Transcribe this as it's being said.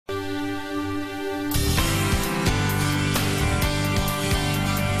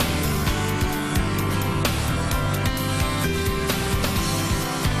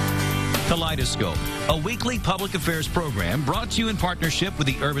Kaleidoscope, a weekly public affairs program brought to you in partnership with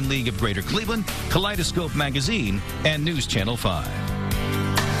the Urban League of Greater Cleveland, Kaleidoscope Magazine, and News Channel 5.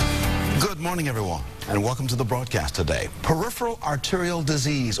 Good morning, everyone, and welcome to the broadcast today. Peripheral arterial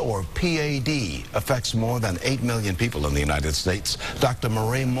disease, or PAD, affects more than 8 million people in the United States. Dr.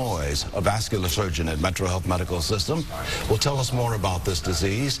 Marie Moyes, a vascular surgeon at Metro Health Medical System, will tell us more about this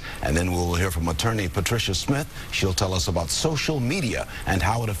disease, and then we'll hear from attorney Patricia Smith. She'll tell us about social media and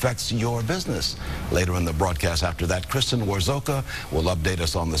how it affects your business. Later in the broadcast after that, Kristen Warzoka will update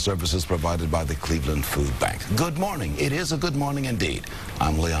us on the services provided by the Cleveland Food Bank. Good morning. It is a good morning indeed.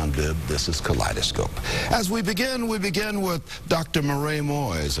 I'm Leon Bibb. This is Kaleidoscope. As we begin with Dr. Marie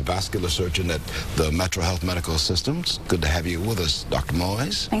Moyes, a vascular surgeon at the Metro Health Medical Systems. Good to have you with us, Dr.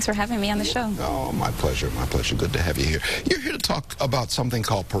 Moyes. Thanks for having me on the show. Oh, my pleasure, my pleasure. Good to have you here. You're here to talk about something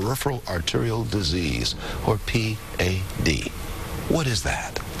called peripheral arterial disease, or PAD. What is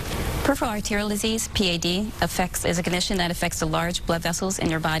that? Peripheral arterial disease, PAD, is a condition that affects the large blood vessels in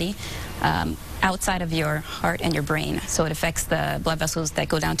your body outside of your heart and your brain. So it affects the blood vessels that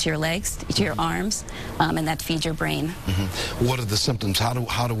go down to your legs, to your arms, and that feed your brain. What are the symptoms?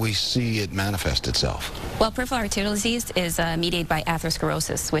 How do we see it manifest itself? Well, peripheral arterial disease is mediated by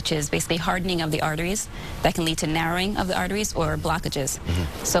atherosclerosis, which is basically hardening of the arteries that can lead to narrowing of the arteries or blockages.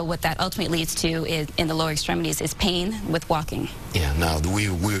 So what that ultimately leads to is, in the lower extremities, is pain with walking. Yeah, now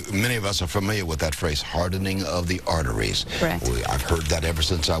many of us are familiar with that phrase, hardening of the arteries. Correct. I've heard that ever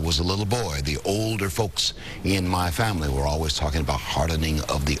since I was a little boy. The older folks in my family were always talking about hardening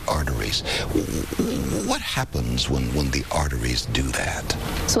of the arteries. What happens when the arteries do that?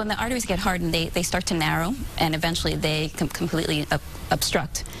 So when the arteries get hardened, they start to narrow, and eventually they completely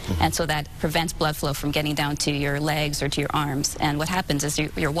obstruct. And so that prevents blood flow from getting down to your legs or to your arms. And what happens is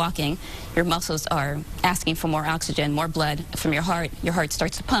you're walking, your muscles are asking for more oxygen, more blood from your heart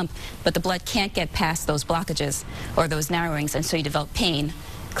starts to pump, but the blood can't get past those blockages or those narrowings, and so you develop pain,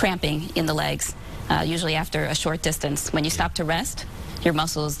 cramping in the legs, usually after a short distance. When you stop to rest, your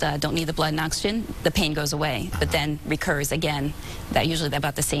muscles don't need the blood and oxygen, the pain goes away, but then recurs again, usually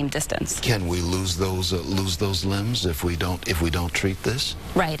about the same distance. Can we lose those limbs if we don't treat this?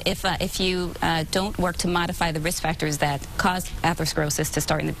 Right. If you don't work to modify the risk factors that cause atherosclerosis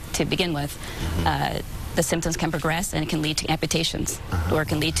to begin with, the symptoms can progress, and it can lead to amputations, or it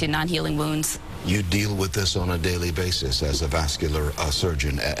can lead to non-healing wounds. You deal with this on a daily basis as a vascular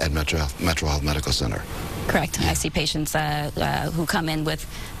surgeon at Metro Health Medical Center. Correct. Yeah. I see patients who come in with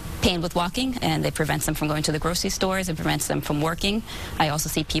pain with walking, and it prevents them from going to the grocery stores. It prevents them from working. I also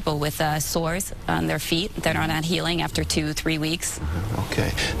see people with sores on their feet that are not healing after 2-3 weeks.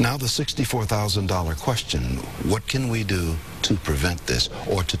 Okay. Now the $64,000 question, what can we do to prevent this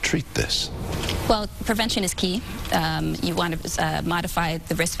or to treat this? Well, prevention is key. You want to modify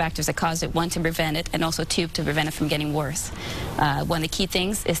the risk factors that cause it, one, to prevent it, and also two, to prevent it from getting worse. One of the key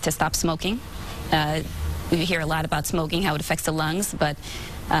things is to stop smoking. We hear a lot about smoking, how it affects the lungs, but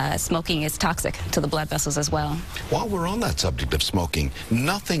smoking is toxic to the blood vessels as well. While we're on that subject of smoking,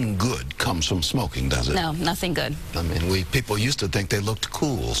 nothing good comes from smoking, does it? No, nothing good. I mean, people used to think they looked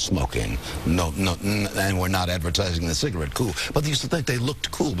cool smoking. No, and we're not advertising the cigarette cool, but they used to think they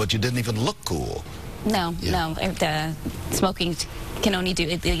looked cool, but you didn't even look cool. No, no. Smoking can only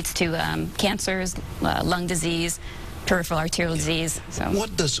it leads to cancers, lung disease, peripheral arterial disease. So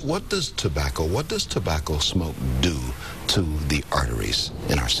what does tobacco smoke do to the arteries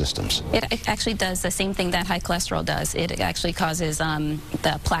in our systems? It actually does the same thing that high cholesterol does. It actually causes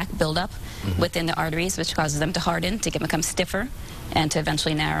the plaque buildup within the arteries, which causes them to harden, to become stiffer, and to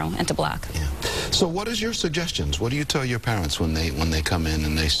eventually narrow and to block. Yeah. So what is your suggestions? What do you tell your parents when they come in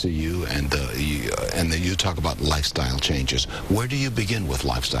and they see you and you talk about lifestyle changes? Where do you begin with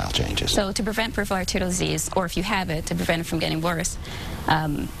lifestyle changes? So to prevent peripheral arterial disease, or if you have it, to prevent it from getting worse,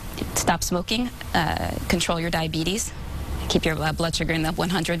 stop smoking, control your diabetes, keep your blood sugar in the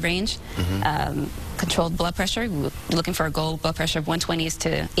 100 range, controlled blood pressure, looking for a goal blood pressure of 120s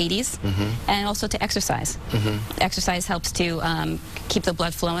to 80s, and also to exercise. Exercise helps to keep the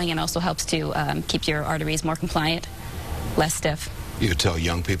blood flowing, and also helps to keep your arteries more compliant, less stiff. You tell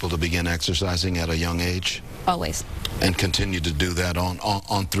young people to begin exercising at a young age? Always. And continue to do that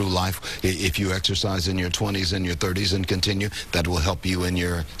on through life. If you exercise in your 20s and your 30s and continue, that will help you in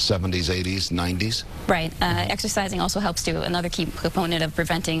your 70s, 80s, 90s? Right. Exercising also helps to, another key component of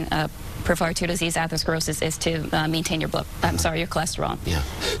preventing peripheral arterial disease, atherosclerosis, is to maintain your your cholesterol. Yeah.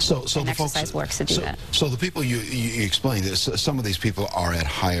 So and the exercise folks, works to do that. So the people you explained, some of these people are at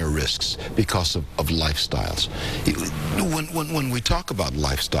higher risks because of lifestyles. When we talk about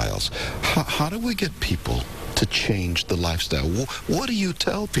lifestyles, how do we get people to change the lifestyle? What do you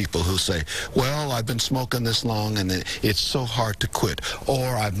tell people who say, well, I've been smoking this long and it's so hard to quit,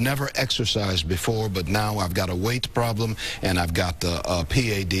 or I've never exercised before, but now I've got a weight problem and I've got a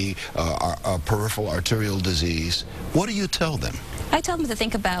PAD, peripheral arterial disease? What do you tell them? I tell them to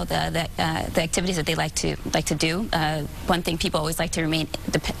think about the activities that they like to do. One thing, people always like to remain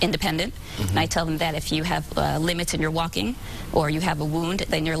independent. And I tell them that if you have limits in your walking, or you have a wound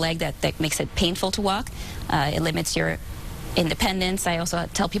in your leg that makes it painful to walk, it limits your independence. I also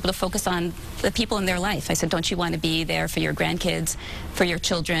tell people to focus on the people in their life. I said, don't you want to be there for your grandkids, for your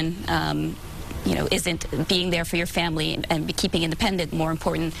children? You know, isn't being there for your family and keeping independent more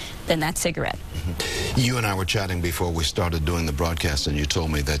important than that cigarette? You and I were chatting before we started doing the broadcast, and you told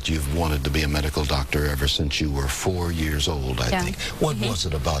me that you've wanted to be a medical doctor ever since you were 4 years old, I think. What was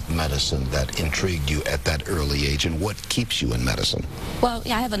it about medicine that intrigued you at that early age, and what keeps you in medicine? Well,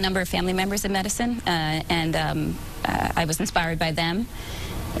 yeah, I have a number of family members in medicine, and I was inspired by them.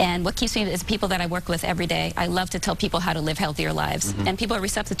 And what keeps me is people that I work with every day. I love to tell people how to live healthier lives, and people are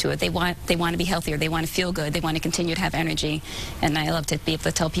receptive to it. They want to be healthier. They want to feel good. They want to continue to have energy, and I love to be able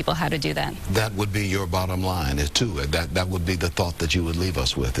to tell people how to do that. That would be your bottom line, too. That would be the thought that you would leave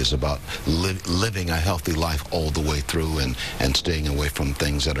us with, is about living a healthy life all the way through, and staying away from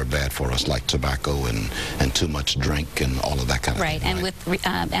things that are bad for us, like tobacco and too much drink and all of that kind of thing.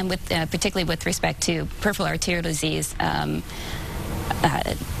 Right, and with particularly with respect to peripheral arterial disease.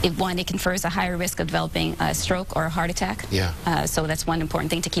 One, it confers a higher risk of developing a stroke or a heart attack. Yeah. So that's one important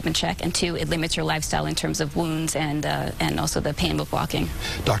thing to keep in check. And two, it limits your lifestyle in terms of wounds and also the pain with walking.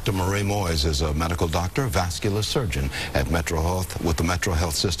 Dr. Marie Moyes is a medical doctor, vascular surgeon at Metro Health, with the Metro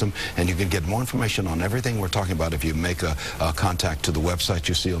Health system. And you can get more information on everything we're talking about if you make a contact to the website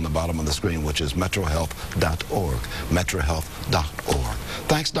you see on the bottom of the screen, which is metrohealth.org. Metrohealth.org.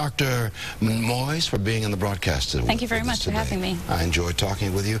 Thanks, Dr. Moyes, for being in the broadcast today. Thank you very much for having me. I enjoyed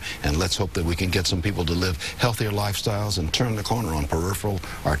talking with you, and let's hope that we can get some people to live healthier lifestyles and turn the corner on peripheral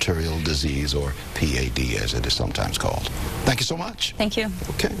arterial disease, or PAD as it is sometimes called. Thank you so much. Thank you.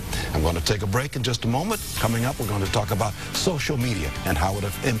 Okay, I'm going to take a break in just a moment. Coming up, we're going to talk about social media and how it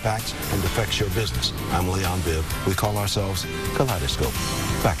impacts and affects your business. I'm Leon Bibb. We call ourselves Kaleidoscope.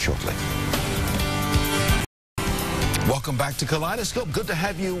 Back shortly. Welcome back to Kaleidoscope. Good to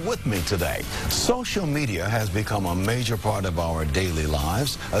have you with me today. Social media has become a major part of our daily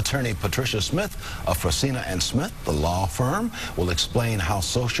lives. Attorney Patricia Smith of Frasina & Smith, the law firm, will explain how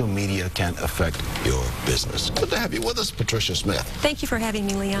social media can affect your business. Good to have you with us, Patricia Smith. Thank you for having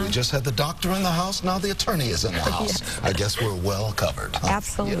me, Leon. We just had the doctor in the house, now the attorney is in the house. Yes. I guess we're well covered. Huh?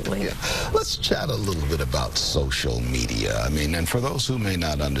 Absolutely. Yeah. Let's chat a little bit about social media. I mean, and for those who may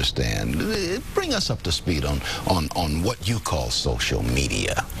not understand, bring us up to speed on what you call social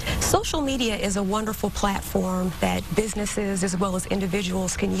media. Social media is a wonderful platform that businesses as well as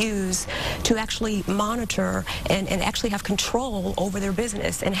individuals can use to actually monitor and actually have control over their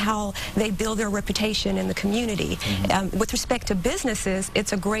business and how they build their reputation in the community. With respect to businesses,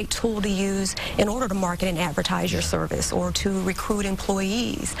 it's a great tool to use in order to market and advertise your service, or to recruit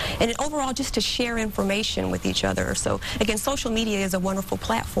employees, and overall just to share information with each other. So again, social media is a wonderful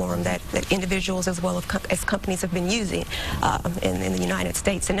platform that individuals as well as companies have been using in the United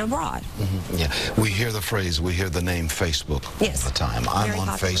States and abroad. Yeah, we hear the phrase, we hear the name Facebook all the time. I'm on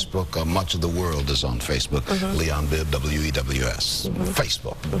Facebook. Much of the world is on Facebook. Leon Bibb, W-E-W-S.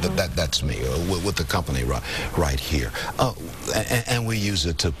 Facebook. That's me with the company right here. And we use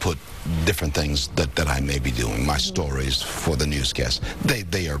it to put different things that I may be doing. My stories for the newscast,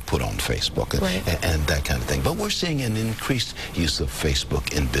 they are put on Facebook and that kind of thing. But we're seeing an increased use of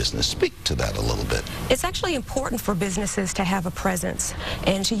Facebook in business. Speak to that a little bit. It's actually important for businesses to have a presence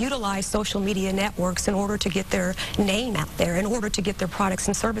and to utilize social media networks in order to get their name out there, in order to get their products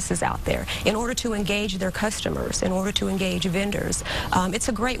and services out there, in order to engage their customers, in order to engage vendors. It's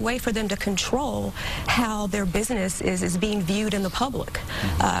a great way for them to control how their business is being viewed in the public.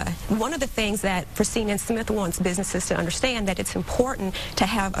 One of the things that Frasina & Smith wants businesses to understand, that it's important to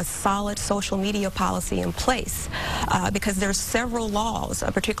have a solid social media policy in place, because there's several laws,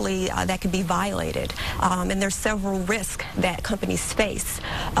 particularly that can be violated, and there's several risks that companies face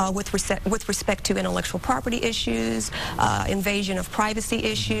with respect to intellectual property issues, invasion of privacy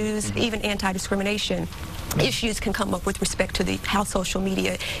issues, even anti-discrimination issues can come up with respect to how social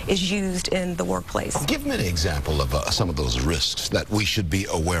media is used in the workplace. Give me an example of some of those risks that we should be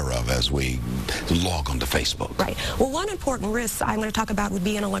aware of as we log onto Facebook. Right. Well, one important risk I'm going to talk about would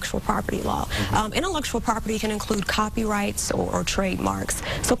be intellectual property law. Intellectual property can include copyrights or trademarks.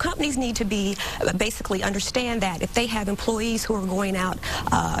 So companies need to be basically understand that if they have employees who are going out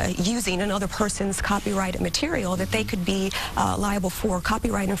using another person's copyrighted material, that they could be liable for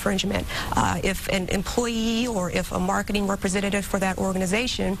copyright infringement. If an employee or if a marketing representative for that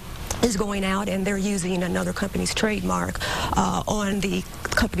organization is going out and they're using another company's trademark on the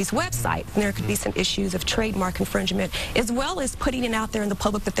company's website, and there could be some issues of trademark infringement, as well as putting it out there in the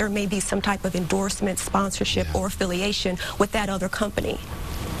public that there may be some type of endorsement, sponsorship, or affiliation with that other company.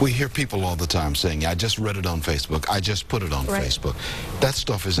 We hear people all the time saying, I just read it on Facebook, I just put it on Facebook. That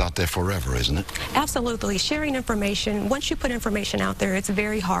stuff is out there forever, isn't it? Absolutely. Sharing information, once you put information out there, it's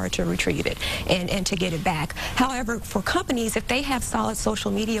very hard to retrieve it and to get it back. However, for companies, if they have solid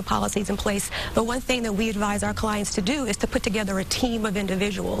social media policies in place, the one thing that we advise our clients to do is to put together a team of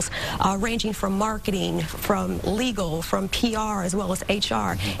individuals ranging from marketing, from legal, from PR, as well as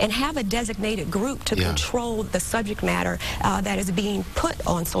HR, and have a designated group to control the subject matter that is being put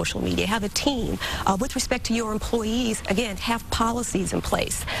on social media. Have a team. With respect to your employees, again, have policies in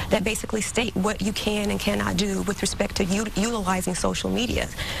place that basically state what you can and cannot do with respect to utilizing social media.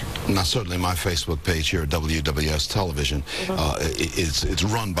 Now, certainly my Facebook page here at WWS Television, it's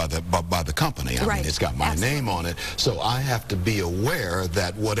run by the company. I mean, it's got my name on it, so I have to be aware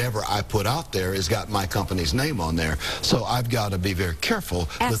that whatever I put out there has got my company's name on there. So I've got to be very careful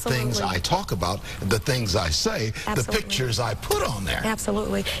the things I talk about, the things I say, the pictures I put on there.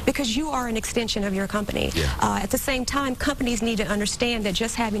 Absolutely. Because you are an extension of your company. At the same time, companies need to understand that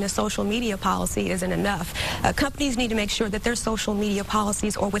just having a social media policy isn't enough. Companies need to make sure that their social media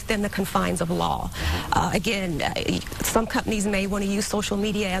policies are within the confines of law. Again, some companies may want to use social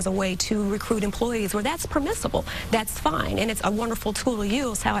media as a way to recruit employees, where that's permissible. That's fine, and it's a wonderful tool to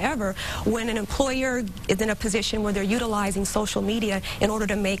use. However, when an employer is in a position where they're utilizing social media in order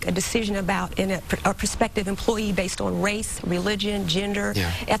to make a decision about a prospective employee based on race, religion, gender,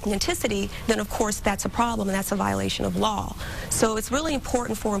 ethnicity, then of course that's a problem and that's a violation of law. So it's really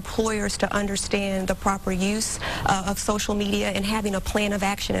important for employers to understand the proper use of social media and having a plan of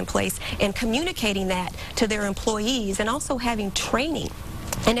action in place and communicating that to their employees, and also having training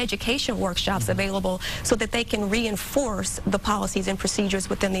and education workshops available so that they can reinforce the policies and procedures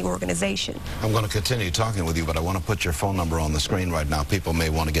within the organization. I'm going to continue talking with you, but I want to put your phone number on the screen right now. People may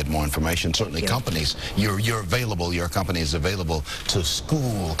want to get more information. Certainly companies, you're available, your company is available to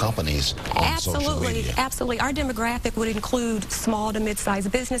school companies on social media. Absolutely. Our demographic would include small to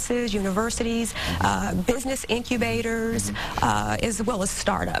mid-sized businesses, universities, business incubators, as well as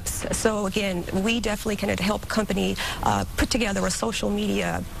startups. So again, we definitely can help a company put together a social media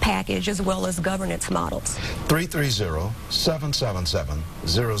package as well as governance models.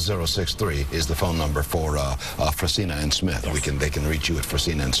 330-777-0063 is the phone number for Fresina and Smith. They can reach you at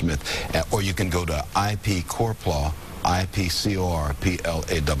Fresina and Smith, or you can go to IPCorplaw.com.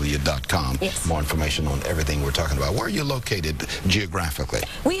 More information on everything we're talking about. Where are you located geographically?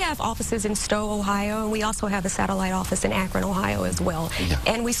 We have offices in Stowe, Ohio, and we also have a satellite office in Akron, Ohio as well.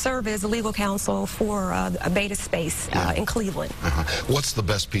 And we serve as legal counsel for Beta Space in Cleveland. What's the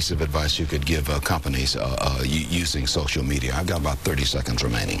best piece of advice you could give companies using social media? I've got about 30 seconds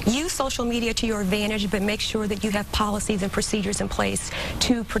remaining. Use social media to your advantage, but make sure that you have policies and procedures in place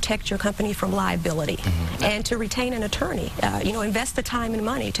to protect your company from liability and to retain an attorney. You know, invest the time and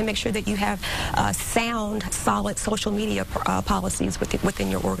money to make sure that you have sound, solid social media policies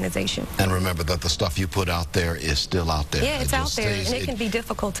within your organization. And remember that the stuff you put out there is still out there. Yeah, it's out there, and it can be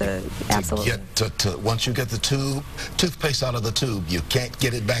difficult to once you get the toothpaste out of the tube, you can't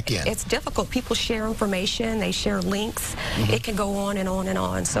get it back in. It's difficult. People share information, they share links. It can go on and on and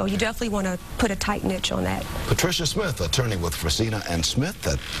on. So you definitely want to put a tight niche on that. Patricia Smith, attorney with Fresina and Smith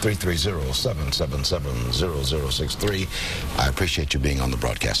at 330-777-0063. I appreciate you being on the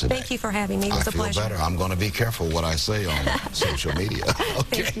broadcast today. Thank you for having me. It was a pleasure. I feel better. I'm going to be careful what I say on social media.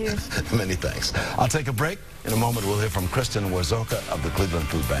 Okay. Thank you. Many thanks. I'll take a break. In a moment, we'll hear from Kristen Wazoka of the Cleveland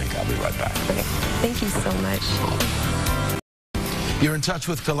Food Bank. I'll be right back. Okay. Thank you so much. You're in touch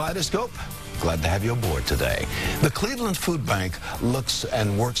with Kaleidoscope. Glad to have you aboard today. The Cleveland Food Bank looks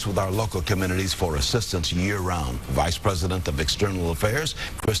and works with our local communities for assistance year-round. Vice President of External Affairs,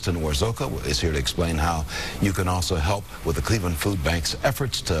 Kristen Warzoka, is here to explain how you can also help with the Cleveland Food Bank's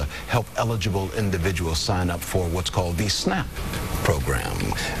efforts to help eligible individuals sign up for what's called the SNAP program.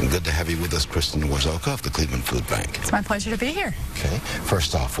 And good to have you with us, Kristen Warzoka of the Cleveland Food Bank. It's my pleasure to be here. Okay.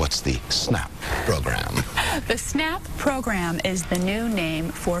 First off, what's the SNAP program? The SNAP program is the new name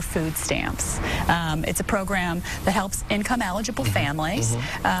for food stamps. It's a program that helps income-eligible families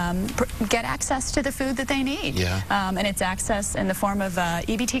get access to the food that they need. Yeah. And it's access in the form of an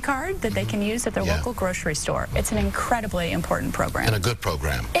EBT card that they can use at their local grocery store. It's an incredibly important program. And a good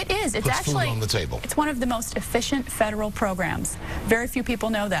program. It is. It's Puts actually food on the table. It's one of the most efficient federal programs. Very few people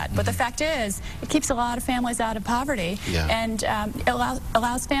know that. But the fact is, it keeps a lot of families out of poverty and it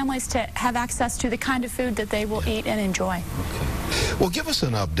allows families to have access to the kind of food that they will eat and enjoy. Okay. Well, give us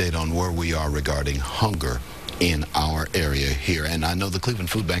an update on where we are regarding hunger in our area here. And I know the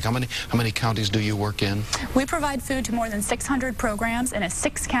Cleveland Food Bank, how many counties do you work in? We provide food to more than 600 programs in a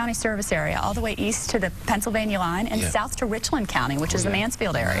 6-county service area, all the way east to the Pennsylvania line and south to Richland County, which is the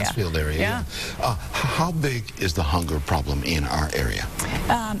Mansfield area. Mansfield area, yeah. How big is the hunger problem in our area?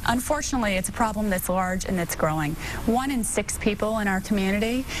 Unfortunately, it's a problem that's large and that's growing. 1 in 6 people in our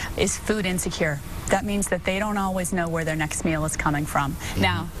community is food insecure. That means that they don't always know where their next meal is coming from.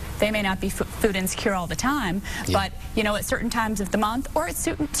 Now, they may not be food insecure all the time, but you know, at certain times of the month or at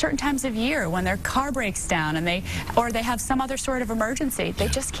certain times of year when their car breaks down and they have some other sort of emergency, they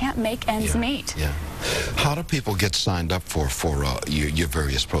just can't make ends meet. How do people get signed up for your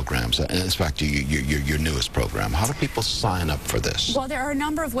various programs? And in fact, your newest program. How do people sign up for this? Well, there are a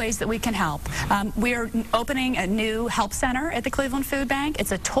number of ways that we can help. We are opening a new help center at the Cleveland Food Bank.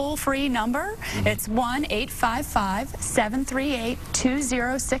 It's a toll-free number. It's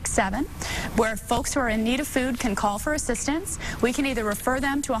 1-855-738-2067, where folks who are in need of food can call for assistance. We can either refer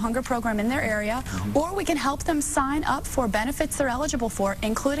them to a hunger program in their area, or we can help them sign up for benefits they're eligible for,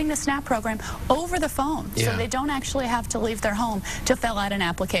 including the SNAP program, over the phone, so they don't actually have to leave their home to fill out an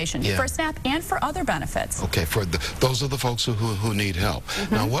application for SNAP and for other benefits. Okay, those are the folks who need help.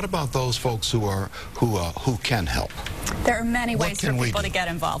 Now, what about those folks who can help? There are many ways for people to get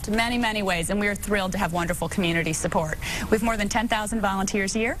involved. Many ways, and we are thrilled to have wonderful community support. We have more than 10,000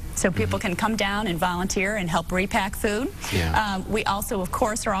 volunteers a year, so people can come down and volunteer and help repack food. We also, of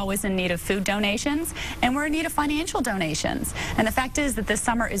course, are always in need of food donations, and we're in need of financial donations. And the fact is that this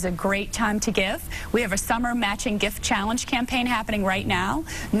summer is a great time to give. We have a summer matching gift challenge campaign happening right now.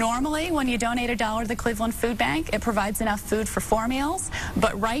 Normally, when you donate $1 to the Cleveland Food Bank, it provides enough food for 4 meals.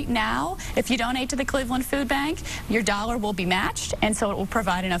 But right now, if you donate to the Cleveland Food Bank, your $1 will be matched, and so it will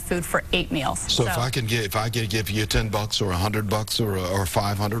provide enough food for 8 meals. So if I could give you $10 or $100 or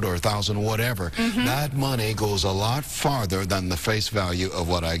 500 or 1,000, whatever, that money goes a lot farther than the face value of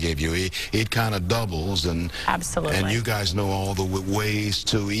what I gave you. It kind of doubles, and you guys know all the ways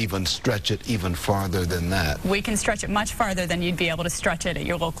to even stretch it even farther than that. We can stretch it much farther than you'd be able to stretch it at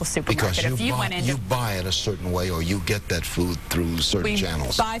your local supermarket. Because you buy it a certain way, or you get that food through certain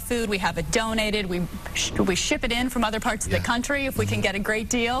channels. We buy food, we have it donated, we ship it in from other parts of the country if we can get a great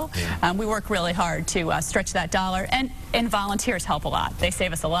deal. We work really hard to stretch that dollar, and volunteers help a lot. They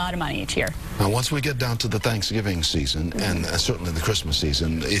save us a lot of money each year. Now, once we get down to the Thanksgiving season and certainly the Christmas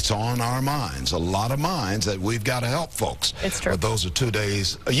season, it's on our minds, a lot of minds, that we've got to help folks. It's true. But those are 2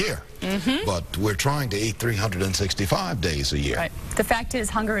 days a year. But we're trying to eat 365 days a year. Right. The fact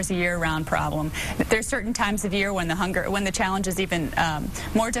is, hunger is a year-round problem. There's certain times of year when the challenge is even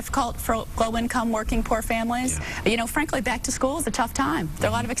more difficult for low-income, working, poor families. You know, frankly, back to school is a tough time. There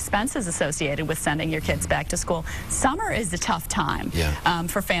are a lot of expenses associated with sending your kids back to school. Summer is a tough time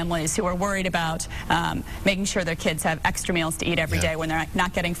for families who are worried about making sure their kids have extra meals to eat every day when they're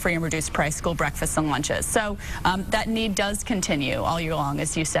not getting free and reduced price school breakfasts and lunches. So that need does continue all year long,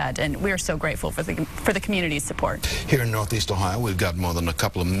 as you said, and we are so grateful for the community's support. Here in Northeast Ohio, we've got more than a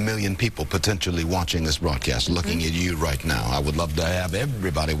couple of million people potentially watching this broadcast, looking at you right now. I would love to have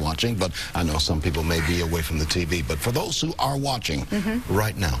everybody watching, but I know some people may be away from the TV. But for those who are watching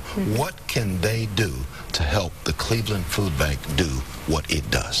right now, what can they do to help the Cleveland Food Bank do what it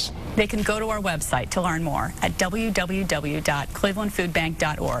does? They can go to our website to learn more at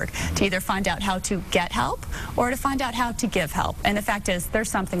www.clevelandfoodbank.org to either find out how to get help or to find out how to give help. And the fact is, there's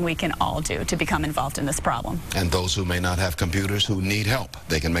something we can all do to become involved in this problem. And those who may not have computers, who need help,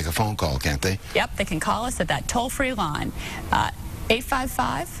 they can make a phone call, can't they? Yep, they can call us at that toll-free line,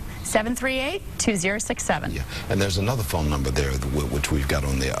 855 738-2067. Yeah, and there's another phone number there which we've got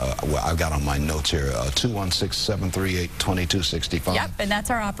on the, I've got on my notes here, 216-738-2265. Yep, and that's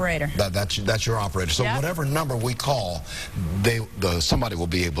our operator. That's your operator. So whatever number we call, somebody will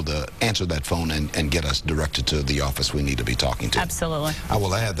be able to answer that phone and get us directed to the office we need to be talking to. Absolutely. I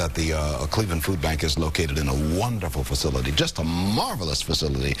will add that the Cleveland Food Bank is located in a wonderful facility, just a marvelous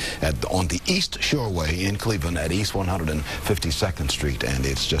facility on the East Shoreway in Cleveland at East 152nd Street, and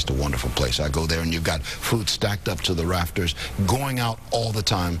it's just a wonderful place. I go there and you've got food stacked up to the rafters, going out all the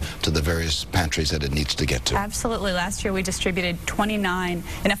time to the various pantries that it needs to get to. Absolutely. Last year we distributed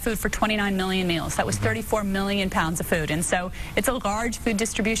enough food for 29 million meals. That was 34 million pounds of food, and so it's a large food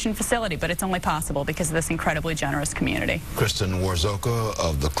distribution facility, but it's only possible because of this incredibly generous community. Kristen Warzoka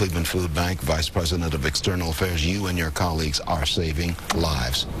of the Cleveland Food Bank, Vice President of External Affairs, you and your colleagues are saving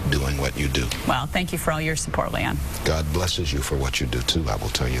lives doing what you do. Well, thank you for all your support, Leon. God blesses you for what you do, too. I will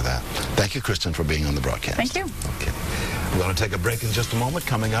tell you that. Thank you, Kristen, for being on the broadcast. Thank you. Okay. We're going to take a break in just a moment.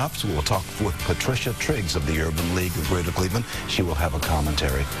 Coming up, so we'll talk with Patricia Triggs of the Urban League of Greater Cleveland. She will have a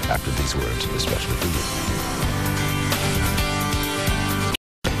commentary after these words, especially for you.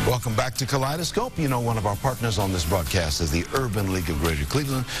 Welcome back to Kaleidoscope. You know, one of our partners on this broadcast is the Urban League of Greater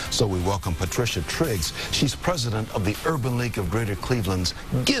Cleveland, so we welcome Patricia Triggs. She's president of the Urban League of Greater Cleveland's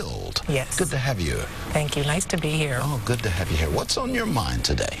Guild. Yes. Good to have you. Thank you. Nice to be here. Oh, good to have you here. What's on your mind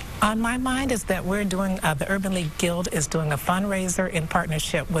today? On my mind is that we're doing, the Urban League Guild is doing a fundraiser in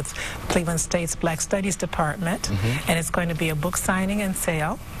partnership with Cleveland State's Black Studies Department, and it's going to be a book signing and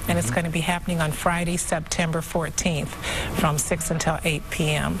sale, and it's going to be happening on Friday, September 14th from 6 until 8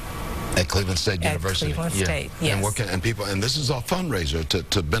 p.m. At Cleveland State University. Cleveland State, yes. And this is a fundraiser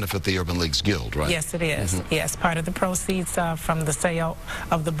to benefit the Urban League's Guild, right? Yes, it is. Yes, part of the proceeds from the sale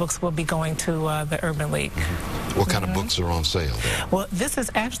of the books will be going to the Urban League. What kind of books are on sale there? Well, this is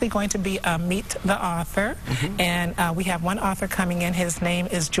actually going to be Meet the Author, and we have one author coming in. His name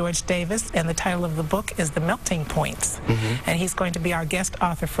is George Davis, and the title of the book is The Melting Points, and he's going to be our guest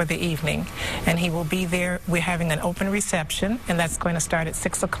author for the evening, and he will be there. We're having an open reception, and that's going to start at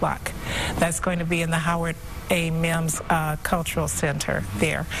 6 o'clock. That's going to be in the Howard A. Mims Cultural Center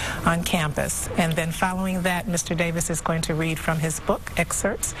there on campus. And then following that, Mr. Davis is going to read from his book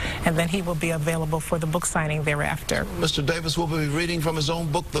excerpts, and then he will be available for the book signing thereafter. Mr. Davis will be reading from his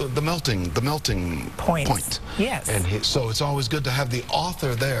own book, The Melting Point. Yes. And so it's always good to have the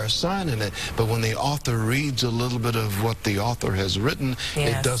author there signing it, but when the author reads a little bit of what the author has written,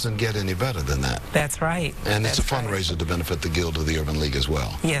 it doesn't get any better than that. That's right. And it's a fundraiser to benefit the Guild of the Urban League as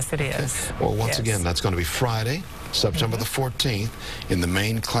well. Yes, it is. Well, once again, that's going to be Friday, September the 14th, in the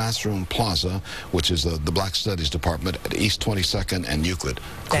main classroom plaza, which is the Black Studies Department at East 22nd and Euclid,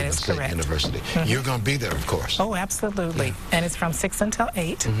 Cleveland State University. You're going to be there, of course. Oh, absolutely. And it's from 6 until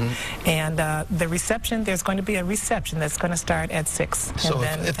 8. And the reception, there's going to be a reception that's going to start at 6. So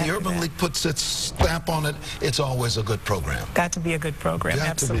if the Urban League puts its stamp on it, it's always a good program. Got to be a good program,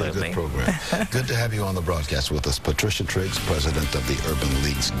 absolutely. Got to be a good program. Good to have you on the broadcast with us. Patricia Triggs, president of the Urban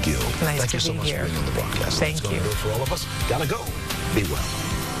League's Guild. Nice Thank you so much for being on the broadcast. Thank you. For all of us, gotta go. Be well.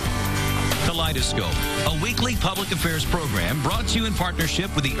 Kaleidoscope, a weekly public affairs program brought to you in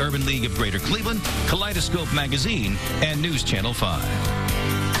partnership with the Urban League of Greater Cleveland, Kaleidoscope Magazine, and News Channel 5.